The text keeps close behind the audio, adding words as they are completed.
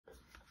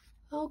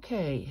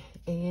Okay,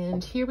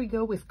 and here we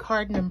go with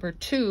card number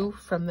 2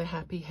 from the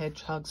Happy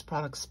Hedgehogs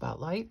product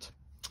spotlight.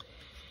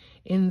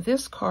 In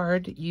this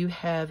card, you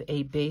have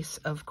a base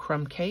of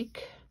crumb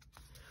cake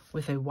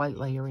with a white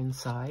layer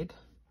inside.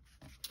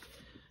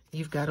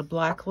 You've got a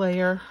black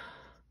layer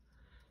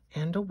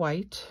and a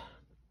white.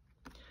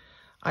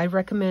 I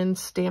recommend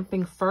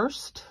stamping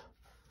first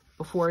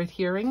before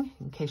adhering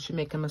in case you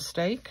make a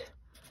mistake.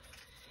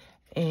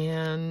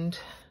 And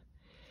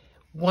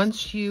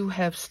once you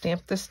have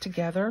stamped this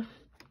together,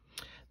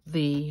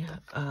 the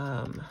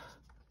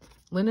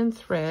linen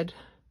thread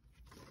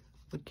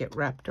would get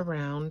wrapped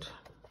around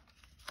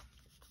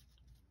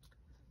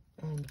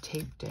and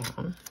taped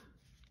down.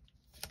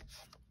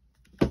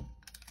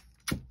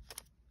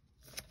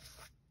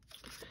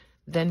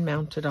 Then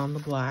mounted on the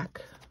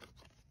black.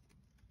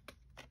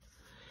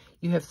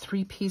 You have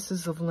 3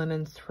 pieces of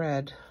linen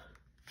thread.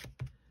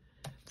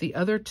 The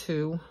other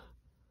 2,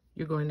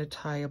 you're going to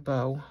tie a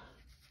bow.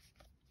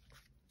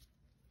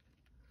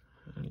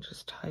 And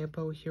just tie a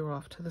bow here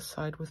off to the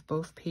side with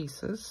both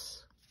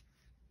pieces.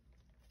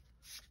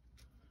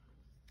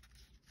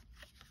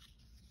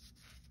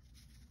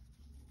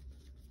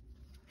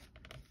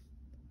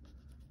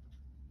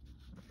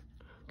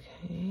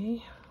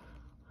 Okay.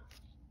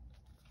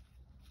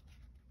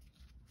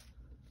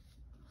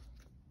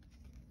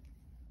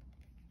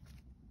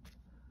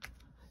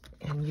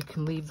 And you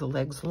can leave the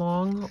legs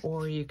long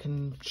or you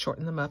can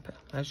shorten them up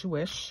as you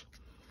wish.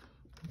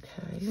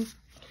 Okay.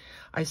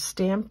 I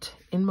stamped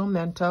in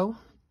Memento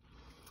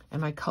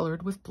and I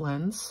colored with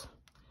blends.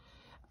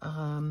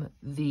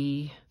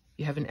 You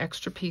have an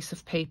extra piece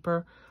of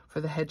paper for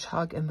the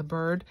hedgehog and the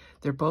bird.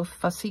 They're both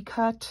fussy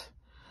cut.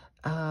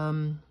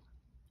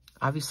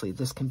 Obviously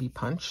this can be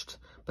punched,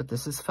 but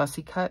this is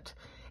fussy cut,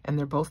 and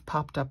they're both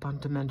popped up on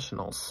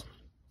dimensionals.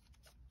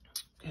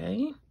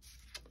 Okay.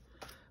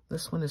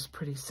 This one is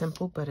pretty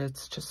simple, but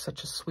it's just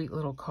such a sweet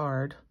little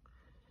card.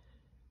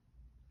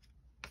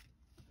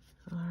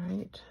 All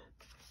right.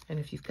 And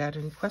if you've got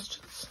any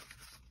questions,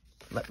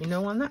 let me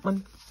know on that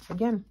one.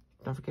 Again,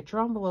 don't forget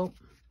your envelope.